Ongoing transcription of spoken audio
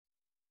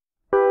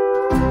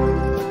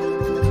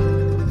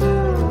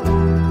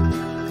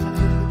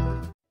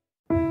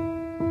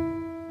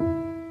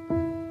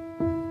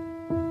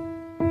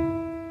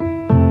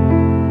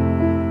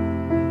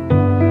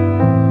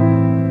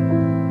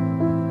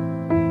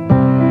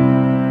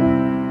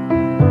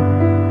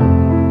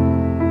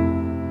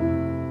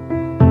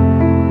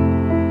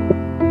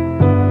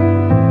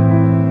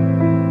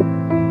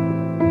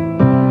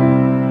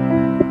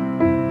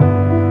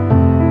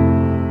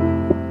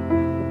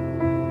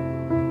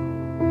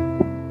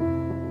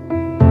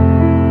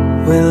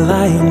We're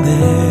lying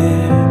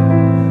there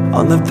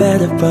on the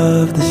bed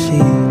above the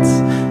sheets.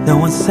 No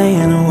one's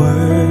saying a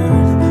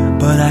word,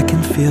 but I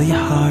can feel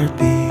your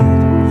heartbeat.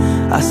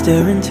 I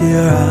stare into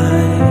your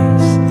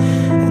eyes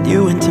and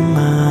you into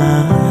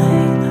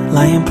mine,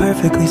 lying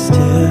perfectly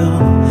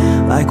still,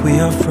 like we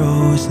are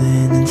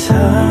frozen in time.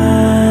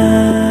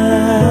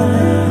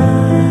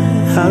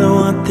 I don't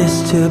want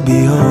this to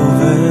be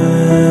over,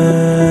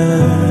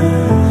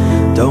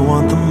 don't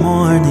want the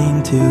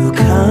morning to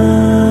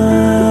come.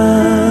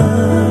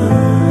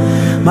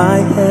 My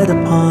head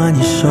upon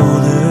your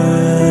shoulder,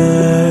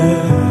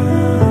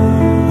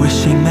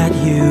 wishing that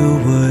you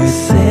would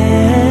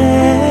say,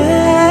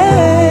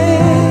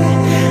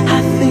 I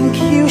think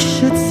you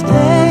should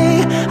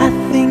stay, I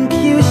think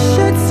you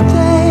should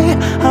stay.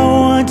 I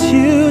want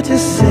you to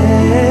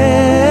say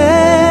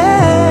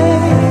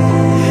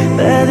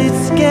that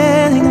it's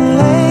getting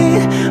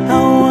late. I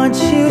want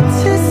you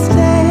to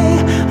stay,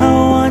 I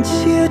want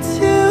you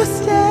to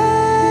stay.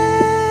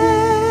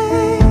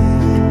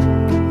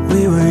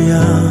 We were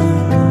young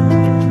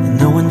and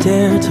no one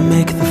dared to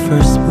make the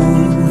first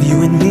move. You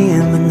and me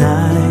in the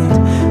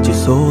night, two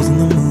souls in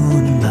the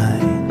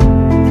moonlight.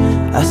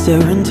 I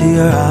stare into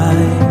your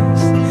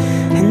eyes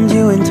and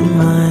you into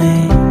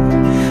mine,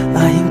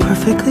 lying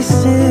perfectly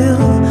still,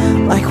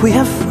 like we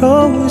have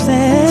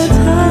frozen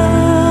time.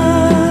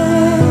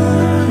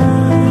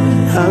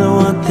 I don't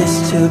want this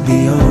to be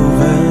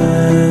over,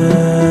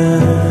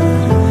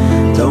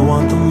 don't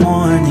want the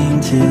morning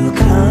to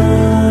come.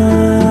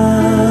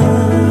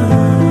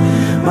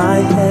 My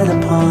head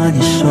upon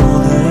your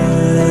shoulder,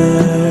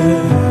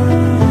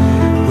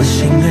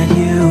 wishing that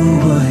you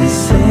would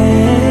say,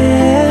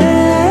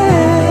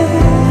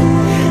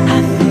 I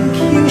think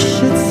you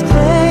should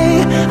stay,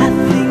 I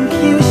think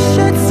you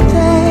should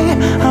stay.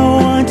 I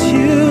want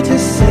you to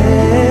say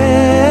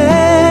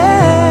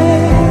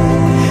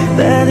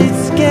that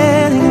it's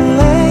getting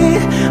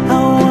late. I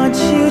want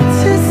you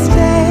to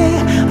stay,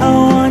 I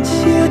want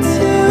you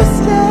to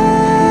stay.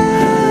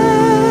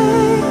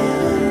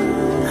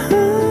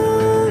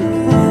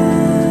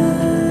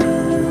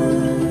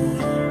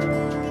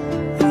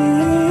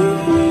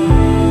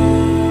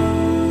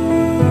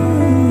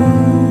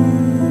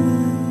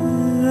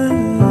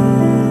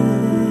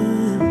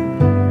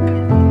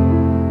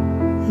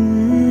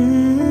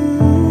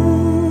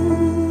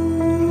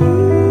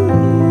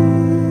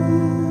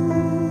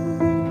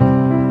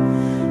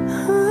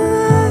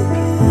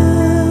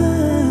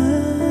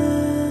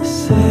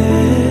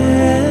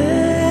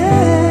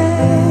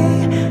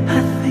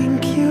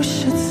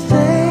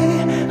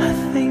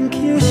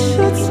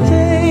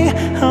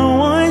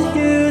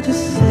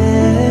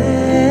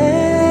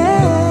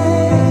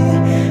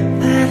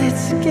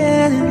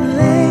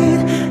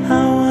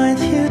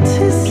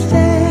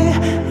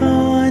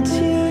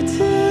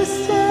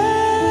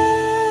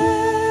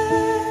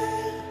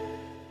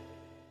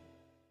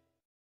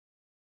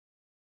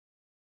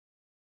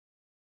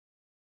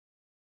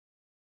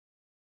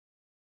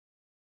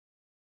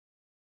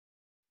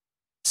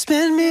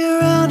 Spin me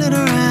around and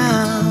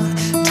around,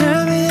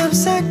 turn me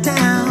upside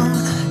down.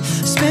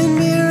 Spin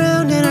me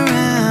around and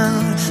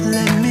around,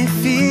 let me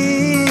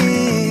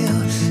feel.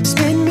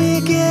 Spin me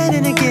again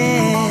and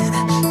again,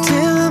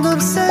 till I'm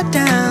upside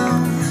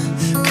down.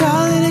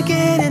 Calling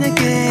again and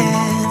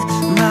again,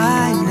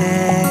 my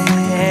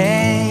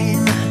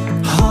name.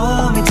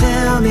 Hold me,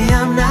 tell me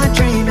I'm not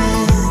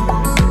dreaming,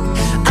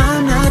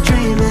 I'm not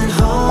dreaming.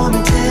 Hold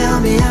me, tell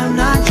me I'm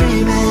not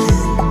dreaming,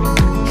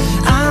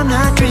 I'm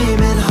not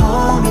dreaming.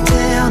 Hold me,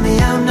 tell me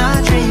I'm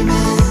not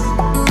dreaming,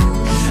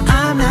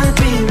 I'm not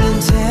dreaming.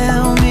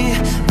 Tell me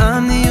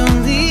I'm the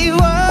only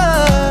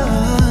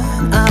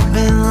one. I've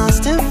been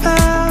lost and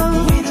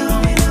found,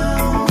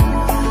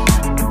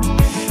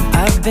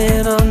 I've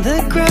been on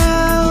the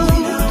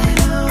ground,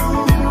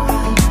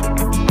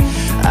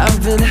 I've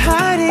been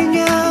hiding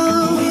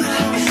out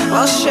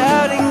while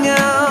shouting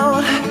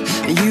out.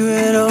 You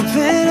would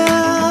open up.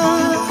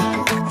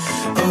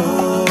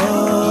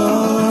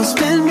 Oh,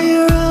 spin me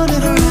around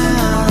and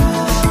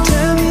around,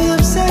 turn me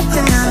upside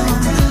down.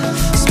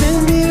 Spin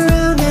me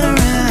around and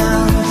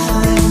around,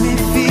 let me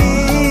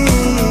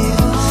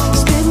feel.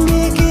 Spin me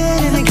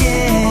again and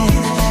again,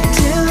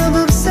 till I'm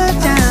upside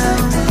down.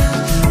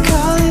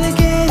 Calling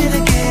again and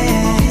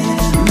again,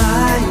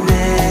 my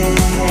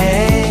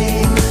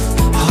name.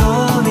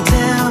 Hold me,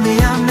 tell me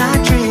I'm not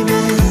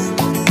dreaming,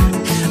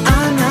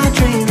 I'm not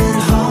dreaming.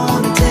 Hold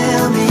me,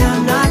 tell me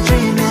I'm not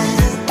dreaming,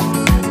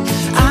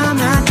 I'm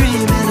not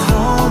dreaming.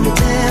 Hold me,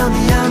 tell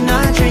me I'm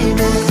not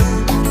dreaming,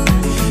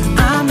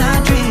 I'm not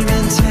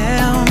dreaming.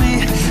 Tell me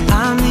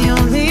I'm the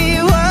only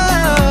one.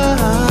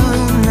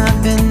 I've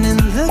been in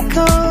the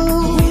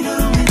cold,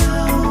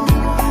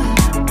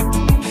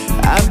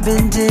 I've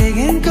been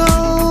digging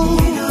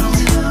gold,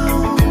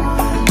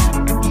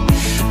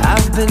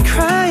 I've been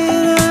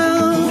crying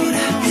out,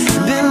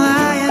 been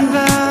lying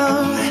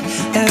about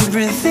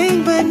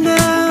everything but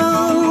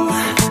now.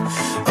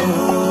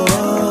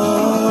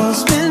 Oh,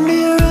 spin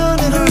me around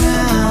and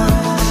around,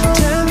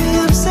 turn me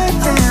upside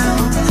down.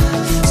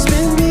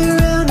 Spin me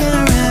around and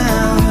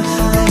around,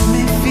 let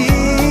me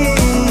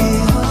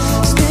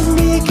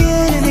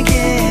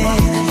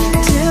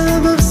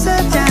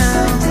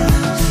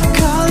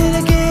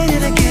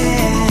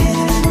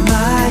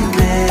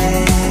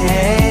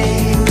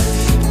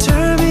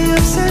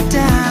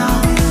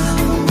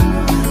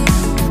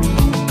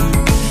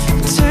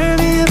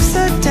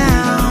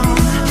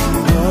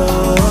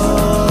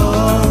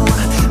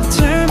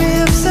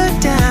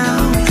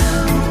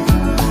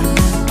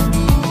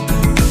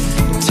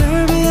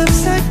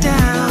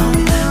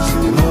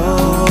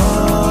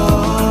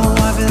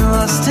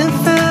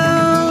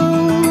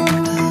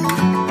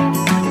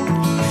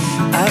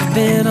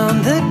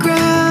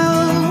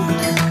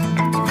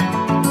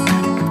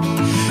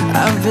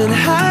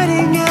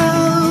crying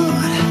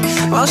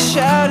out, while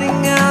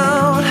shouting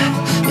out,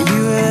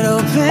 you would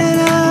open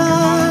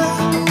up.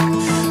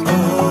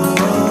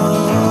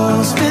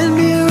 Oh, spin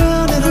me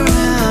around and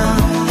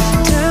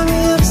around, turn me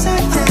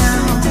upside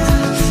down,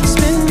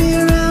 spin me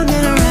around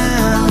and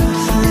around,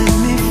 let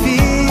me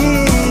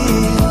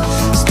feel.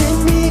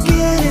 Spin me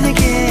again and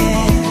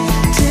again,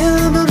 till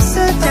I'm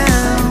upside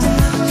down,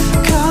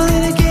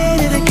 calling again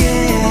and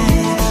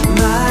again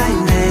my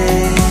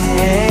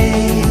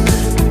name.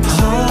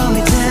 Hold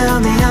me, tell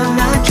me I'm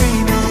not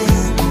dreaming,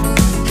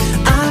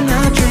 I'm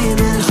not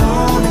dreaming.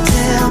 Hold me,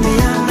 tell me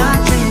I'm not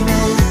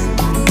dreaming,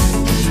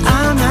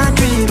 I'm not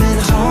dreaming.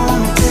 Hold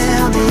me,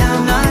 tell me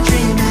I'm not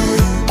dreaming,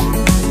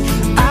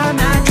 I'm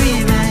not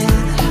dreaming,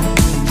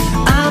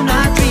 I'm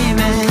not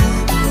dreaming,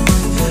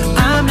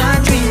 I'm not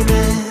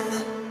dreaming.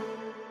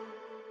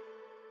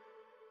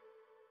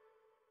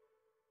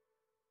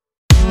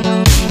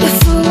 You're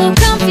full of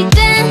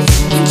confidence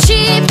and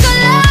cheap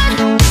color.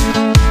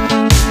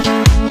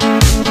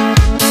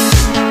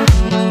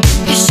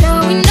 You're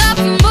showing off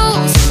your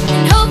moves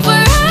and hope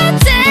for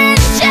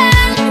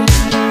attention.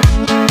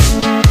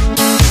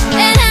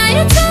 And how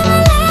you turn my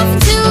life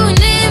into an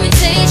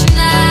invitation,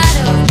 I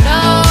don't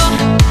know.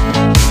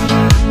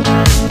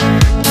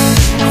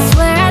 I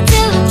swear I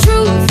tell the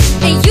truth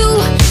and you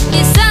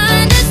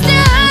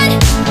misunderstood.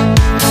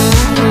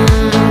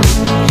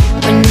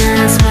 When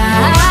I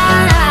smile,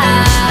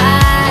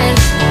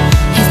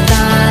 you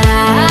thought I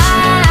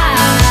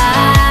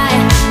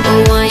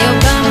want you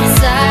by my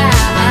side,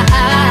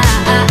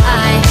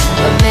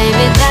 but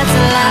baby that's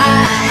a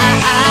lie.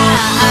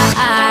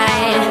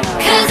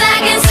 'Cause I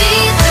can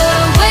see the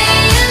way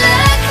you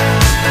look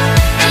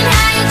and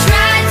how you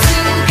try to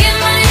get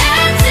my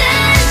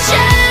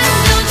attention.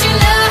 Don't you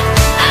know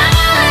I'm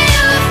over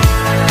you,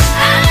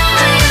 I'm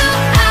over you,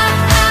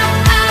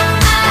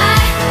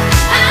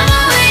 I'm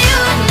over you,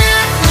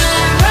 not my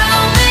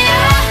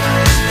Romeo.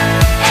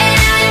 And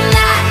I'm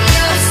not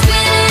your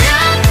sweet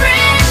little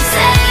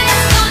princess.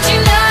 Don't you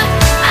know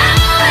I'm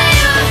over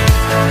you,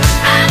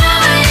 I'm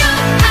over you,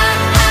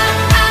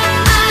 I'm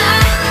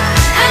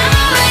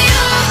over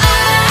you.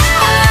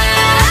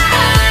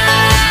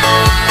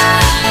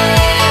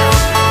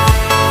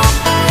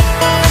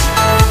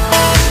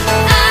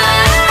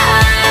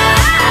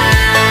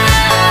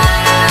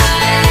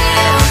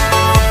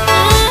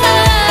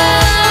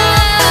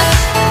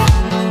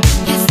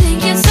 You're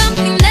thinking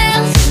something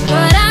else,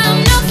 but I'm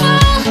no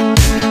fool.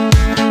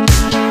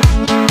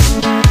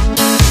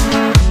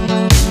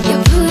 You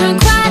put on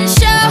quite a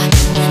show,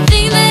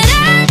 think that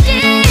I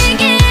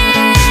dig it.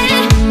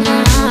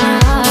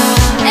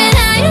 And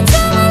how you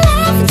turn my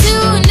life into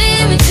an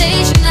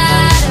invitation, I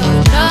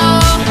don't know.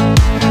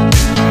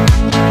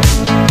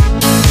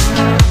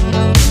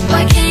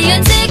 Why can't you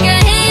take a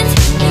hint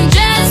and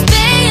just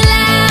be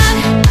loud?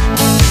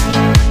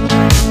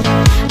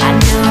 I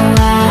know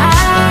I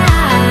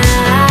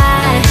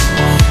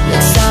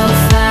look so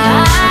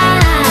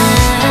fine,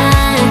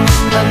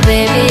 but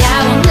baby I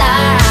won't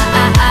lie.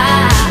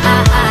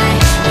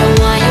 I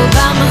want you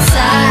by my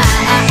side.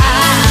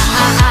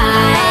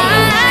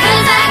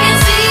 'Cause I can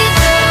see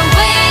the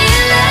way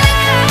you look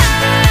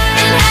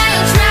and how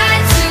you try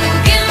to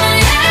get my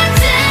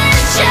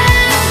attention.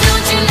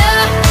 Don't you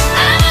know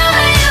I'm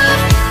over you,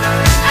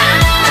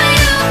 I'm over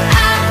you,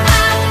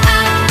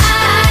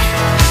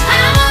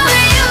 I'm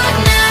over you,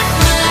 not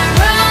my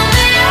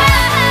Romeo.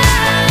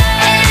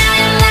 And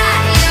I'm not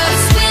your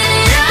sweet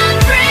little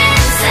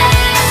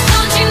princess.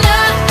 Don't you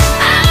know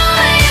I'm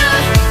over you,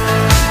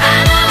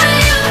 I'm over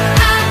you,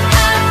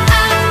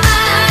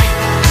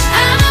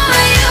 I'm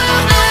over you.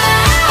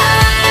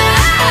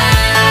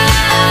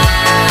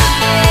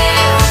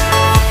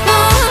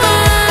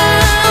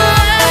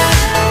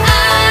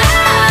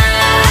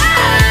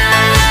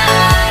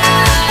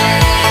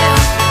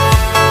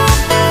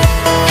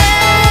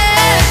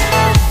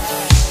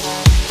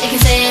 You can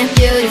say I'm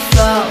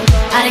beautiful,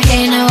 I don't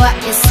care know what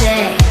you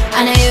say. I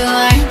know you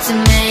aren't to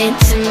me.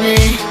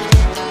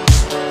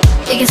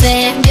 You can say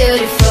I'm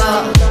beautiful,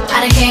 I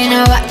don't care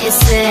know what you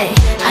say.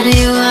 I know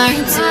you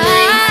aren't to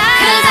me.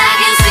 'Cause I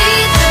can see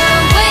the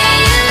way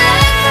you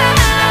look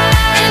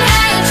and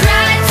how you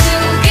try to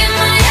get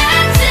my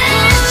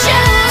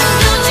attention.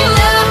 Don't you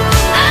know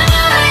I'm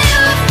over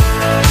you,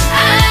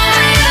 I'm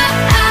over you,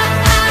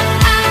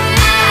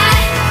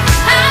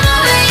 I'm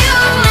over you,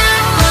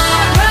 not my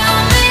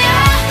Romeo.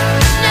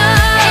 No,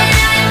 and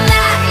I'm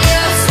not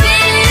your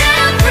sweet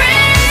little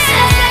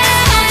princess.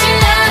 Don't you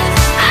know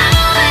I'm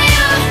over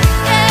you,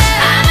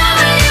 I'm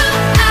over you,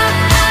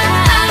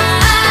 I'm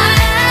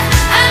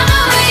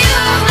over you.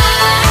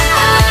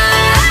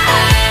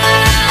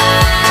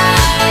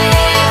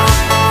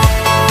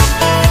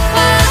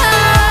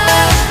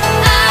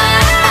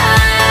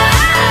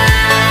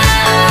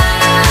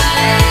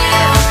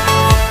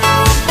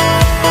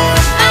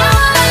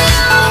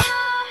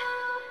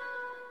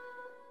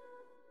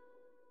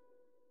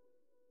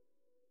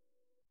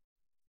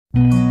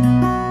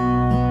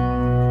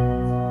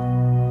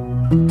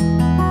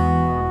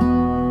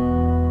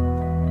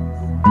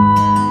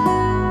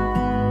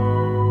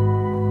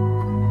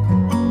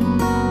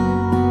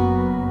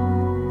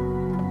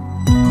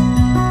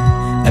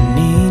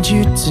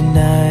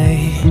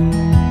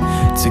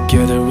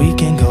 Together we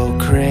can go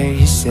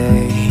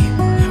crazy.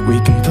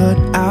 We can put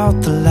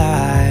out the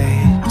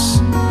lights.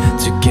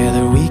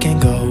 Together we can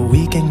go,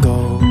 we can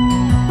go.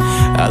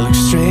 I look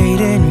straight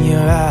in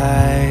your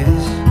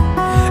eyes,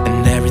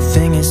 and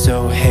everything is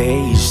so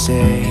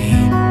hazy.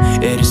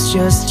 It is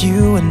just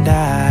you and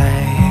I,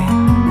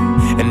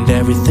 and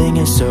everything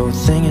is so,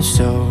 thing is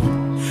so.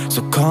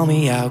 So call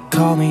me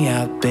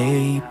out,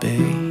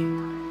 baby.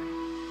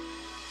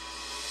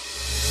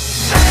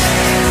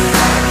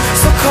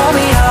 So call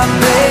me out,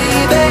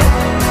 baby.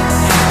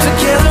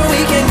 Together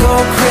we can go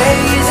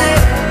crazy.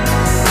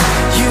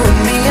 You and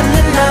me in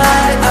the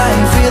night.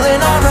 I'm feeling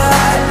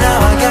alright.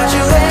 Now I got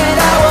you and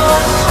I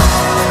want.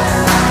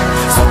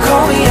 So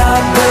call me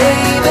out,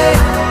 baby.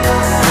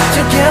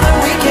 Together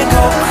we can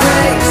go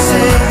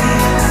crazy.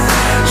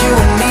 You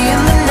and me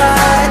in the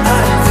night.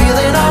 I'm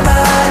feeling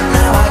alright.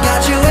 Now I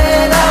got you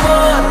and I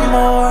want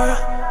more.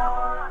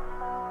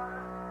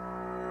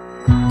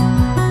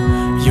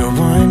 You're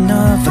one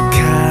of a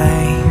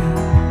kind.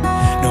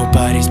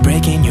 Nobody's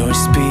breaking your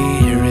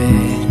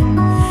spirit.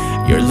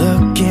 You're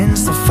looking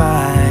so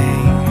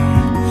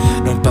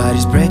fine.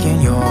 Nobody's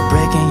breaking your.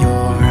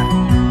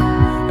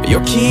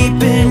 You're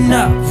keeping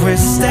up with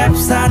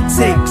steps I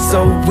take,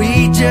 so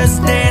we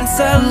just dance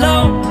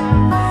alone.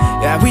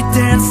 Yeah, we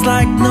dance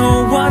like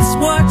no one's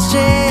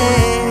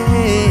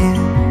watching.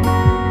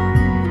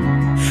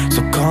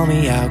 So call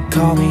me out,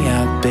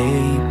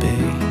 baby.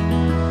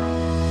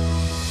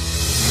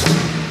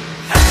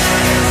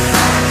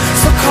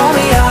 So call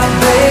me out,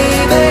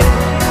 baby.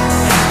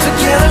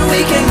 Together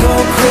we can go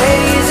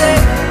crazy.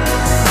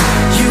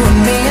 You and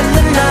me in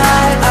the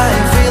night.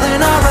 I'm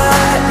feeling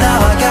alright.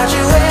 Now I got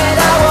you and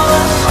I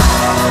want.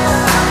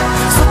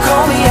 So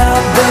call me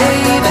out,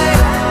 baby.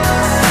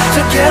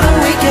 Together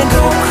we can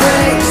go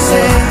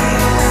crazy.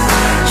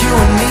 You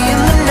and me in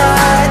the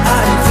night.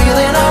 I'm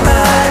feeling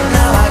alright.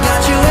 Now I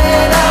got you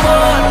and I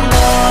want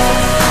more.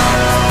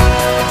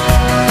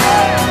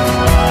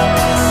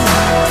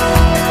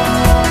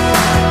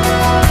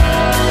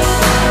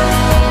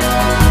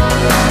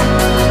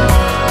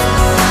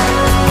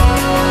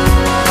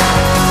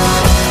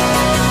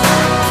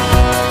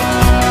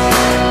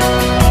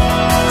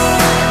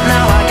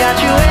 Now I got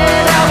you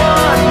and I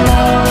want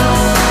more.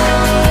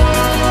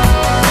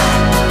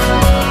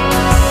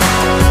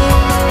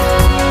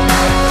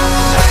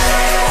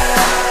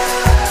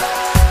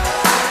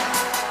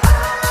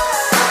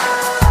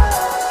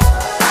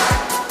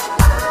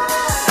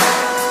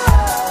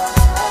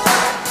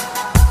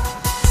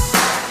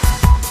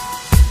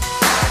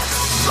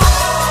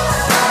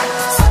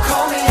 So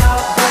call me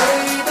out,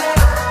 baby.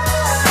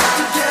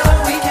 Together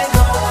we can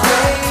go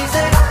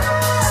crazy.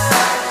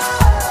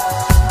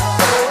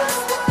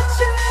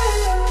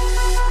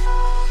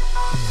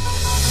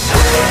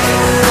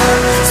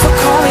 So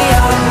call me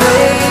out,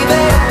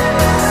 baby.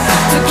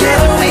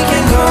 Together we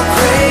can go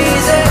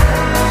crazy.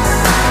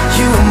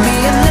 You and me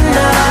in the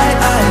night.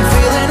 I'm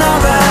feeling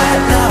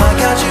alright. Now I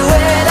got you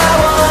and I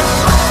want.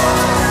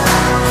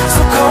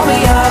 So call me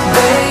out,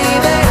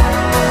 baby.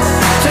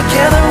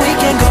 Together we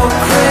can go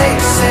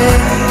crazy.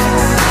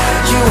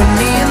 You and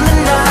me in the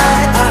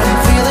night. I'm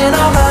feeling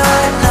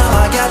alright. Now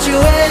I got you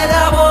and I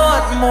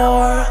want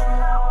more.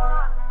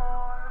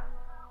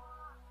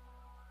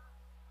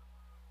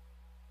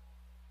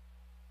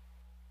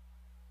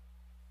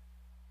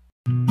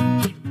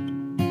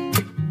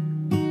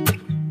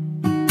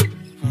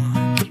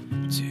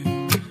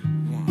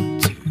 One,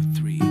 two,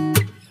 three.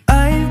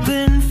 I've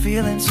been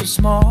feeling so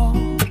small.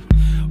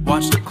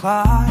 Watch the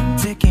clock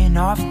ticking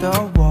off the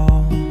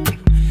wall.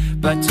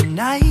 But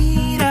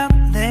tonight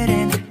I'm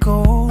letting it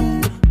go.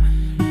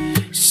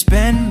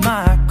 Spend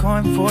my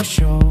coin for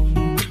sure.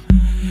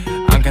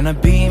 I'm gonna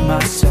be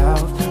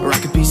myself, or I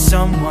could be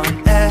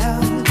someone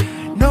else.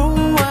 No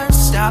one's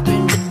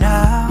stopping me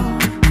now.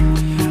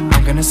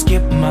 I'm gonna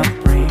skip my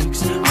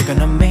breaks. I'm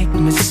gonna make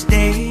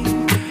mistakes.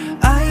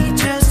 I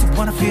just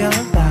wanna feel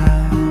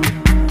alive.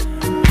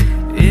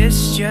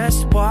 It's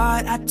just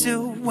what I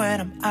do when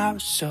I'm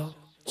out, so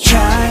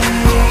try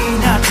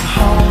not to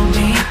hold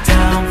me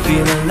down.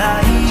 Feel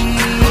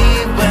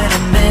alive when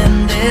I'm in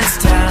this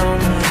town.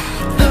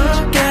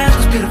 Look at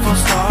those beautiful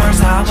stars.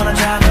 I wanna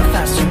drive a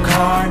faster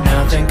car.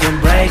 Nothing can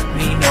break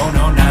me, no,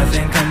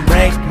 nothing can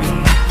break me.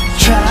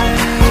 Try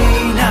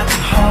not to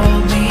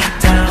hold me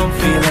down.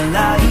 Feel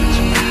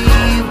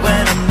alive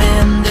when I'm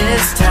in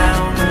this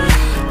town.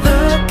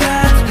 Look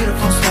at the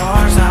beautiful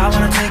stars. I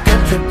wanna take a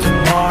trip to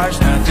Mars.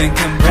 Nothing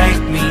can break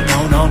me,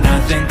 no,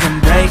 nothing can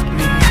break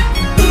me.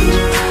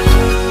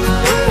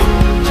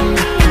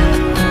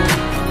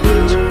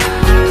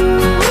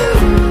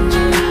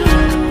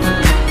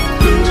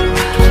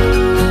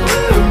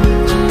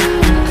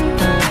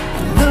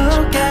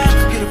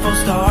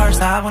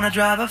 I wanna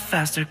drive a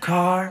faster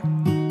car.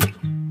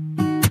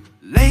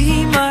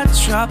 Lay my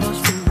troubles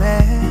to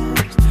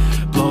rest.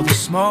 Blow the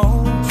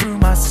smoke through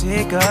my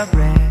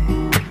cigarette.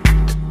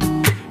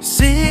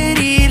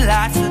 City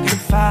lights looking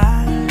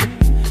fine,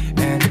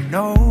 and I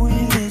know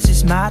this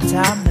is my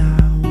time now.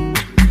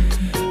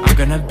 I'm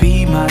gonna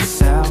be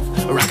myself,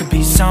 or I could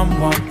be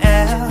someone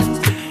else.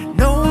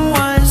 No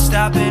one's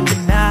stopping me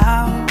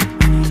now.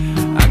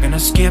 I'm gonna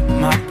skip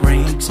my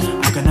breaks,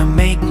 I'm gonna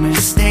make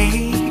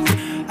mistakes.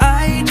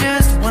 I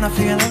just wanna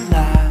feel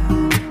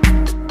alive.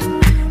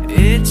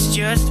 It's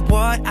just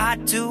what I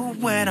do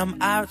when I'm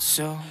out,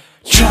 so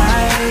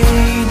try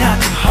not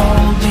to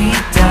hold me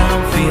down.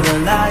 Feel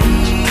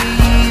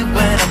alive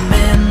when I'm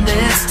in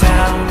this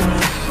town.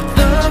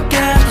 Look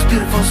at those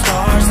beautiful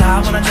stars. I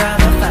wanna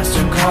drive a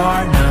faster car.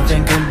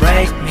 Nothing can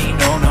break me,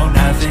 no, no,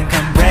 nothing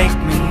can break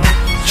me.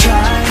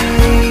 Try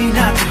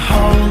not to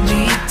hold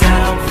me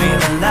down.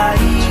 Feel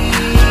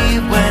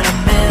alive when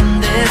I'm in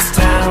this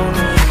town.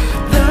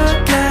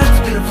 Look at those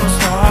beautiful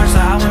stars.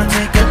 I wanna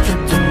take a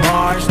trip to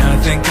Mars.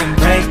 Nothing can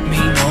break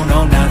me, no, no,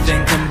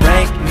 nothing can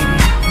break me.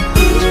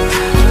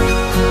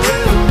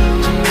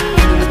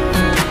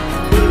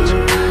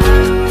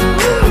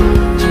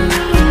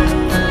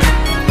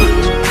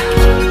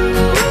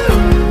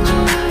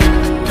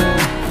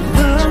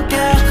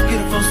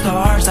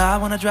 I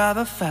wanna drive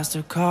a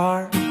faster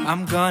car.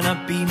 I'm gonna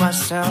be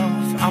myself,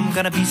 I'm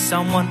gonna be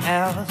someone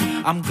else.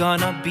 I'm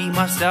gonna be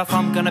myself,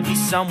 I'm gonna be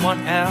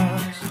someone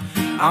else.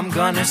 I'm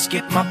gonna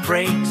skip my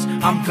breaks,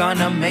 I'm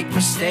gonna make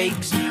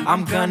mistakes.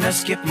 I'm gonna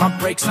skip my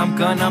breaks, I'm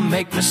gonna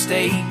make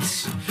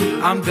mistakes.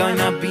 I'm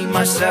gonna be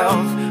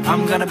myself,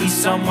 I'm gonna be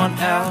someone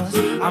else.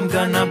 I'm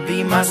gonna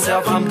be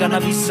myself, I'm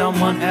gonna be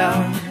someone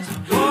else.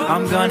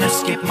 I'm gonna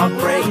skip my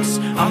breaks,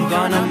 I'm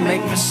gonna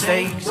make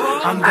mistakes.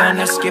 I'm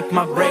gonna skip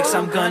my breaks,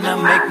 I'm gonna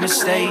make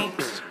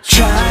mistakes.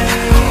 Try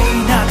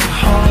not to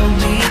hold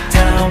me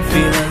down.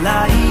 Feel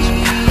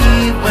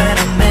alive when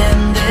I'm in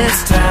this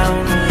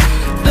town.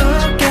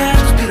 Look at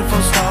those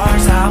beautiful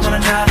stars. I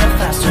wanna drive a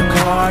faster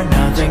car.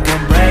 Nothing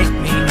can break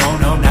me, no,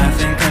 no,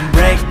 nothing can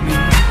break me.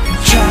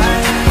 Try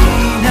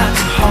not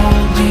to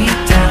hold me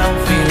down.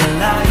 Feel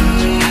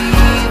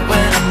alive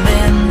when I'm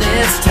in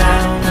this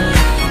town.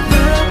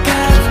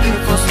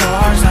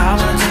 I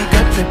wanna take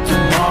a trip to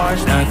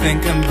Mars. Nothing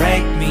can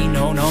break me,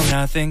 no, no,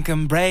 nothing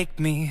can break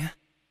me.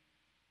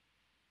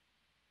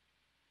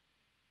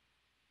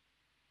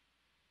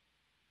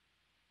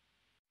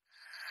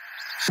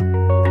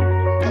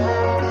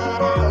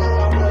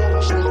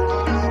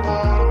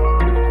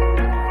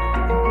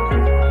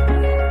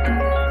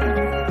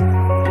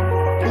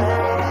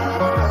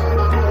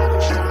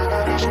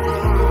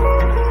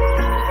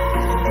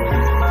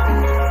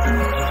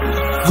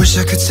 Wish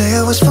I could say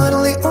I was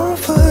finally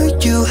over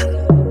you,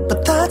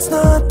 but that's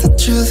not the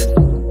truth.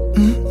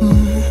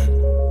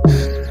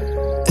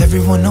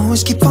 Everyone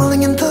always keep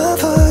falling in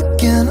love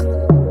again.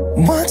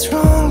 What's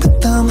wrong with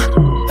them?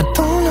 I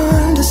don't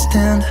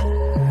understand.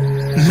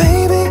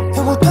 Maybe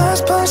it will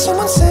pass by,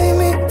 someone save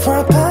me. Before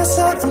I pass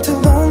out, I'm too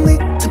lonely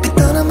to be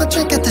done. I'ma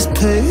drink at this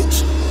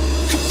page.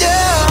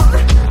 Yeah.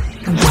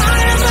 Why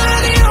am I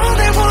the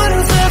only one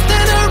who's left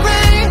in the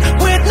rain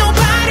with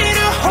nobody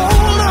to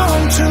hold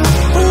on to?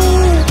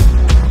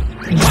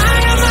 Why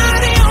am I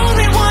the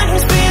only one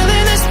who's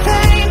feeling this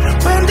pain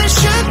when there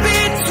should be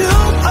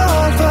two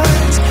of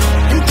us?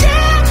 And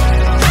yeah,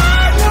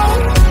 I know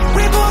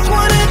we both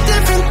wanted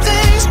different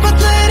things, but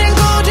letting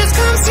go just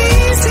comes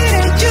easy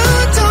and you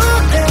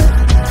don't know.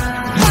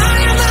 Why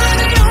am I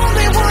the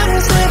only one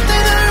who's left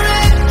in the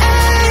rain?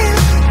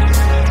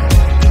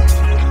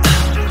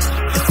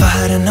 If I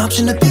had an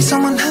option to be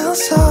someone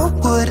else, I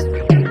would,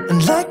 and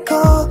let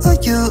go of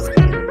you.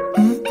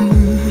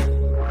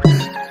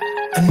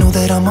 I know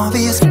that I'm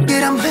obvious,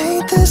 forget I'm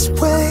made this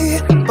way,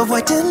 but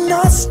why didn't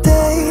I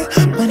stay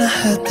when I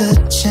had the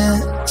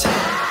chance?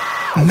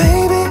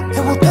 Maybe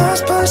it will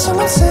pass by,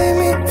 someone save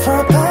me. Before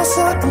I pass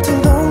out, I'm too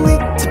lonely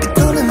to be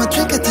done. I'ma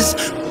drink at this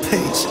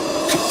pace.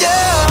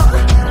 Yeah.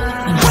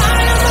 Why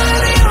am I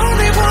the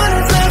only one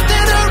who's left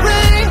in the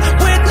rain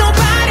with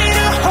nobody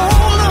to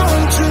hold on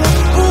to?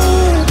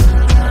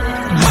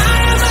 Why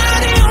am I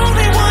the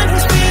only one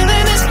who's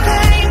feeling this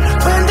pain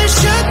when there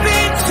should be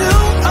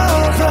two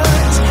of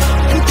us?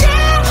 And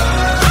yeah,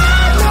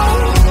 I know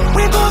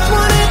we both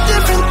wanted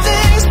different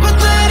things, but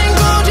letting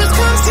go just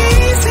comes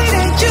easy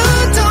and you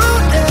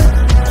don't know.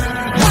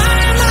 Why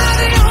am I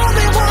the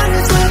only one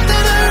who's left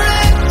in the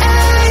rain?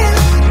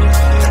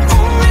 The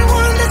only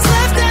one that's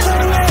left in the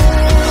rain.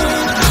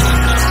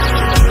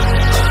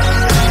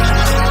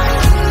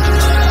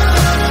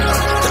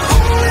 The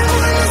only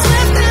one that's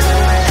left in the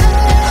rain.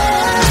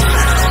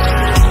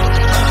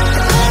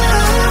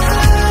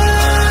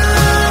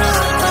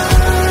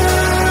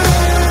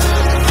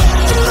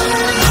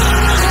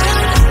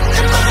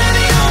 Am I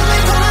the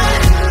only one?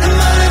 Am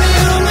I the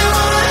only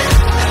one?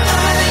 Am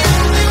I the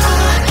only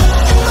one?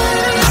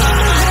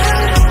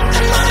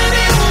 Am I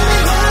the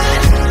only one?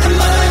 Am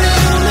I the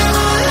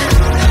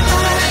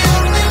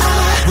only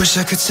one? Wish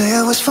I could say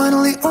I was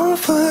finally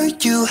over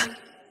you,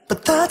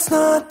 but that's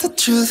not the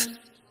truth.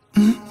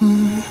 Why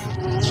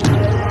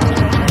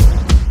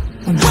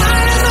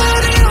am I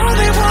the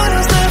only one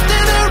who's left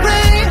in the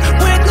rain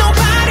with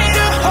nobody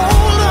to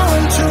hold on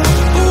to?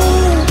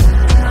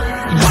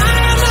 Why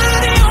am I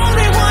the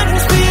only one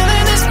who's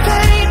feeling this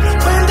pain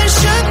when there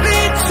should be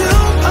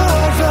two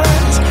of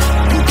us?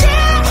 And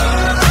yeah,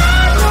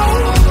 I know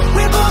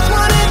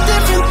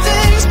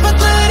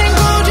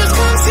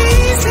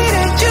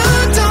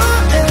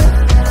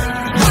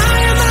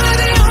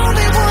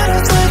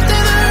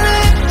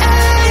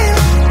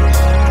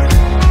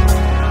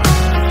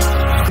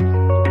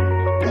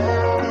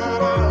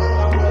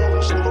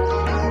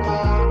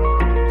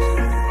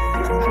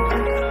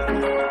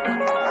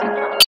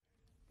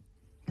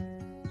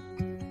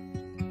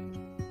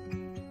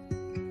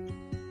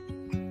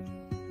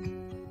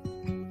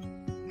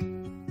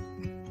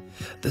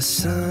The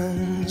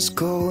sun's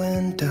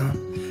going down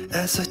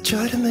as I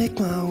try to make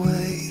my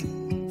way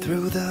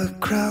through the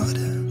crowd,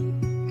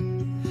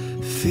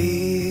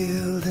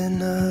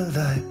 feeling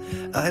alive.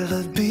 I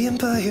love being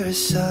by your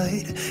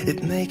side,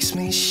 it makes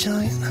me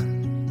shine.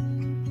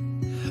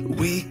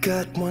 We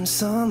got one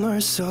summer,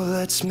 so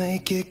let's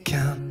make it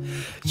count.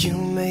 You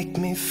make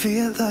me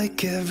feel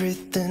like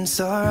everything's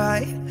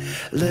alright.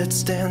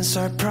 Let's dance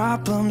our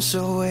problems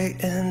away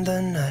in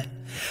the night.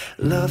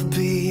 Love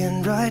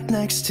being right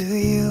next to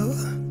you,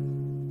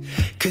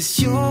 'cause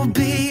you'll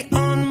be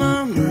on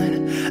my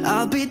mind.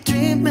 I'll be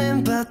dreaming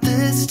about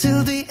this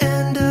till the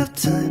end of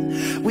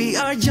time. We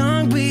are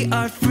young, we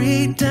are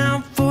free,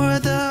 down for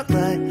the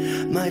ride.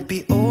 Might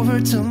be over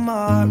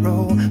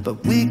tomorrow,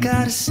 but we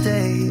gotta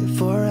stay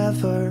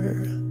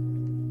forever.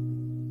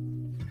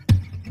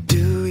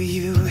 Do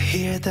you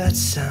hear that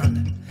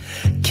sound?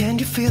 Can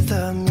you feel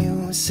the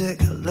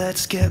music?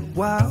 Let's get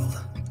wild.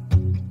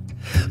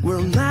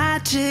 We're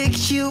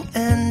magic, you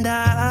and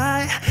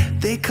I.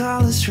 They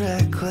call us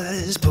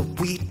reckless, but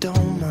we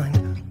don't mind.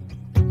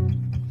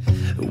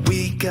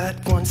 We got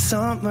one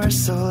summer,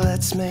 so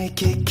let's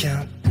make it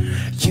count.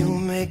 You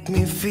make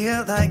me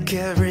feel like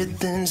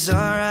everything's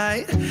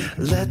alright.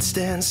 Let's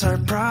dance our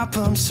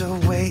problems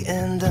away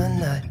in the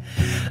night.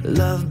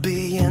 Love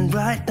being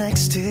right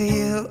next to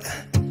you,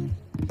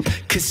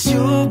 'cause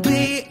you'll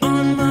be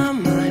on my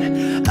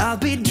mind. I'll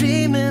be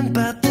dreaming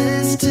about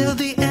this till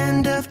the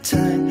end of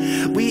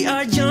time. We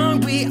are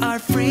young, we are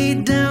free,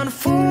 down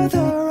for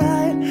the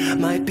ride.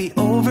 Might be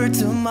over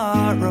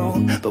tomorrow,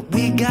 but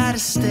we gotta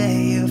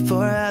stay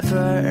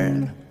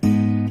forever.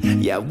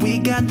 Yeah, we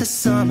got the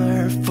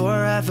summer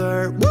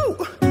forever. Woo!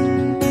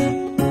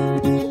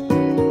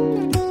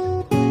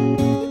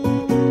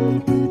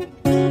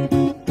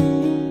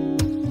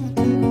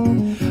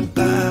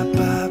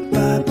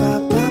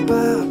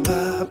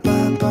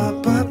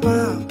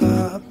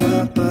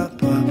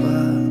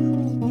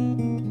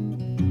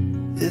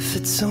 If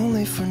it's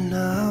only for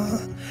now,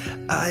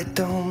 I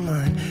don't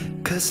mind,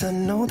 'cause I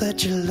know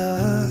that your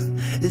love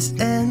is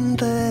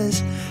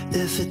endless.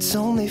 If it's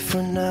only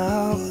for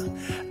now,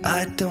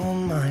 I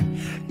don't mind,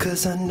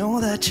 'cause I know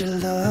that your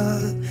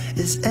love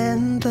is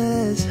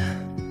endless.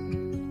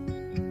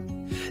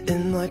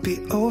 It might be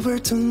over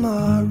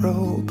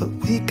tomorrow, but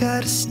we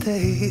gotta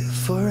stay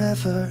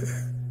forever.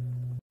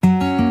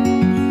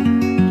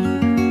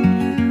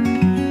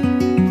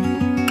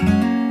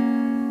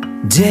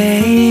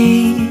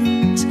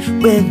 Days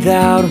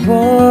without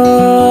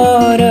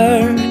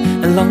water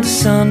along the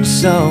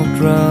sun-soaked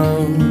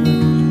road.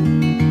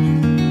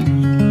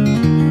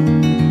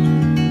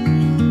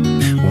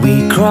 We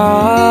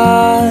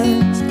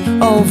crossed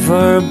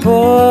over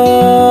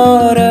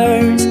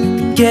borders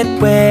to get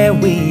where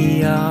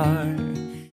we are.